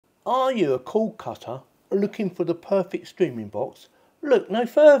Are you a cord cutter looking for the perfect streaming box? Look no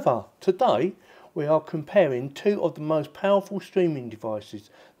further. Today we are comparing two of the most powerful streaming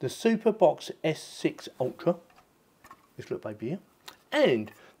devices, the Superbox S6 Ultra, this little baby here,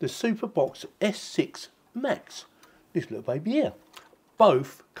 and the Superbox S6 Max, this little baby here.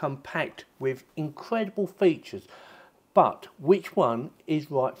 Both come packed with incredible features, but which one is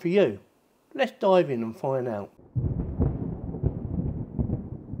right for you? Let's dive in and find out.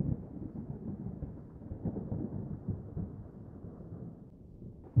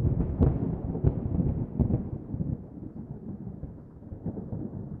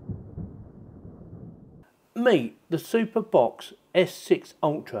 Meet the Superbox S6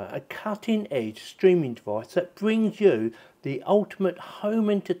 Ultra, a cutting-edge streaming device that brings you the ultimate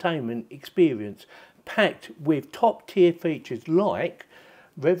home entertainment experience, packed with top-tier features like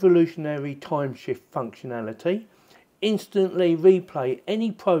revolutionary time shift functionality, instantly replay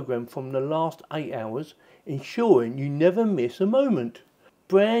any program from the last 8 hours, ensuring you never miss a moment.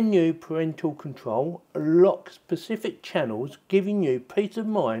 Brand new parental control, lock specific channels, giving you peace of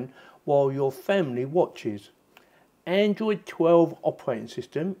mind while your family watches. Android 12 operating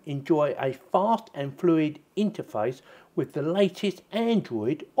system, enjoy a fast and fluid interface with the latest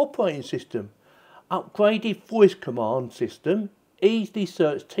Android operating system. Upgraded voice command system, easily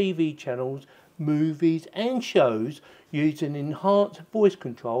search TV channels, movies and shows using enhanced voice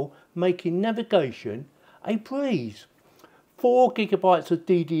control, making navigation a breeze. 4 GB of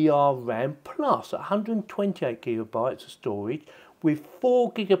DDR RAM plus 128 GB of storage. With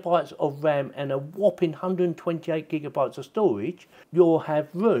 4 GB of RAM and a whopping 128 GB of storage, you'll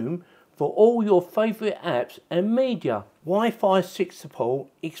have room for all your favourite apps and media. Wi-Fi 6 support,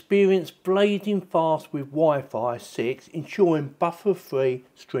 experience blazing fast with Wi-Fi 6, ensuring buffer-free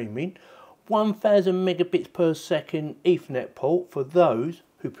streaming. 1000 megabits per second Ethernet port for those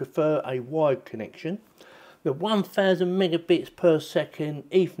who prefer a wired connection. The 1000 megabits per second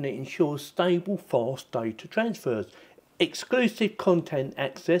Ethernet ensures stable, fast data transfers. Exclusive content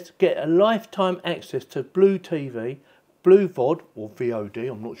access, get a lifetime access to Blue TV, Blue VOD or VOD,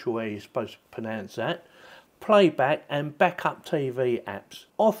 I'm not sure how you're supposed to pronounce that, playback and backup TV apps,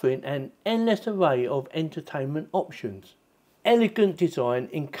 offering an endless array of entertainment options. Elegant design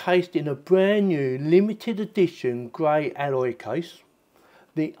encased in a brand new limited edition grey alloy case.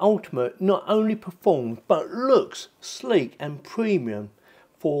 The Ultimate not only performs but looks sleek and premium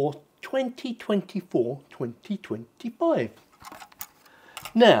for 2024-2025.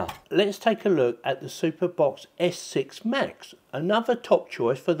 Now let's take a look at the Superbox S6 Max, another top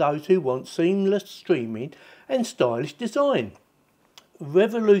choice for those who want seamless streaming and stylish design.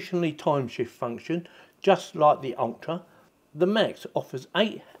 Revolutionary time shift function, just like the Ultra. The Max offers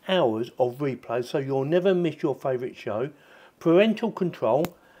 8 hours of replay, so you'll never miss your favourite show. Parental control.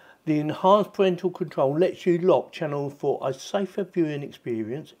 The enhanced parental control lets you lock channels for a safer viewing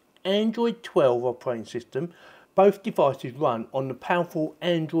experience. Android 12 operating system. Both devices run on the powerful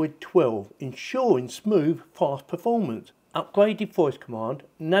Android 12, ensuring smooth, fast performance. Upgraded voice command.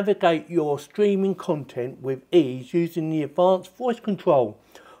 Navigate your streaming content with ease using the advanced voice control.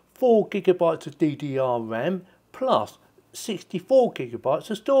 4 GB of DDR RAM plus 64 GB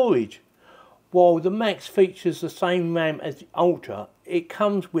of storage. While the Max features the same RAM as the Ultra, it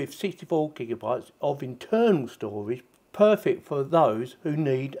comes with 64 GB of internal storage, perfect for those who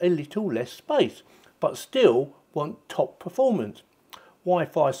need a little less space, but still want top performance.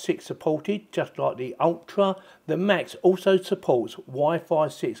 Wi-Fi 6 supported, just like the Ultra. The Max also supports Wi-Fi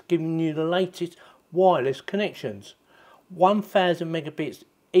 6, giving you the latest wireless connections. 1000 megabits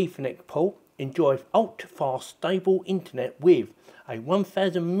Ethernet port, enjoy ultra-fast stable internet with a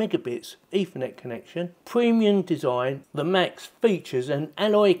 1000 megabits Ethernet connection. Premium design, the Max features an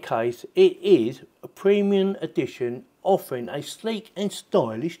alloy case. It is a premium edition, offering a sleek and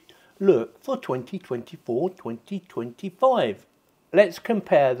stylish look for 2024-2025. Let's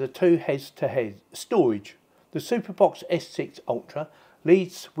compare the two head-to-head. Storage. The Superbox S6 Ultra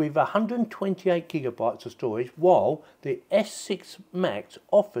leads with 128 GB of storage, while the S6 Max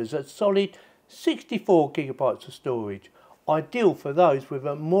offers a solid 64 GB of storage, ideal for those with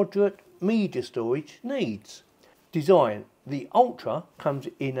a moderate media storage needs. Design. The Ultra comes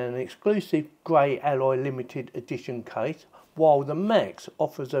in an exclusive grey alloy limited edition case, while the Max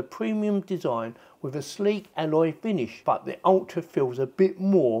offers a premium design with a sleek alloy finish, but the Ultra feels a bit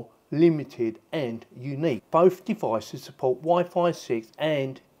more limited and unique. Both devices support Wi-Fi 6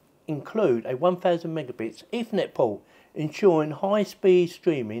 and include a 1000 megabits Ethernet port, ensuring high-speed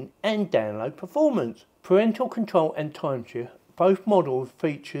streaming and download performance. Parental control and time shift. Both models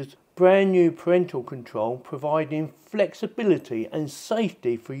features brand new parental control providing flexibility and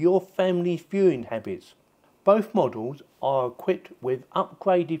safety for your family's viewing habits. Both models are equipped with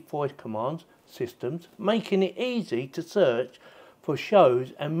upgraded voice commands systems, making it easy to search for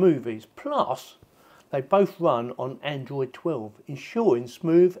shows and movies. Plus, they both run on Android 12, ensuring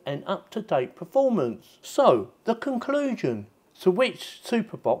smooth and up-to-date performance. So, the conclusion. So which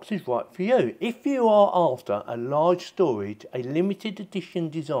Superbox is right for you? If you are after a large storage, a limited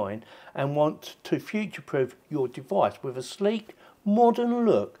edition design and want to future-proof your device with a sleek, modern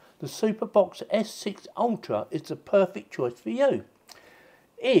look, the Superbox S6 Ultra is the perfect choice for you.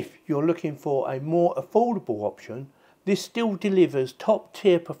 If you're looking for a more affordable option, this still delivers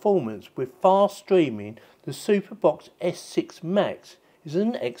top-tier performance with fast streaming. The Superbox S6 Max is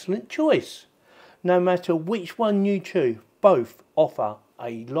an excellent choice. No matter which one you choose, both offer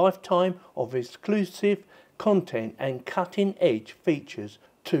a lifetime of exclusive content and cutting-edge features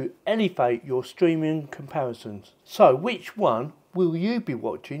to elevate your streaming comparisons. So which one will you be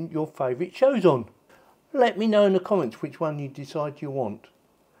watching your favourite shows on? Let me know in the comments which one you decide you want.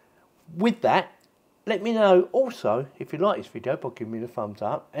 With that, let me know also if you like this video by giving me a thumbs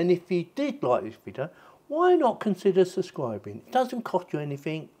up, and if you did like this video, why not consider subscribing? It doesn't cost you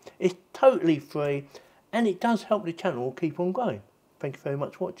anything, it's totally free, and it does help the channel keep on growing. Thank you very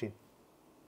much for watching.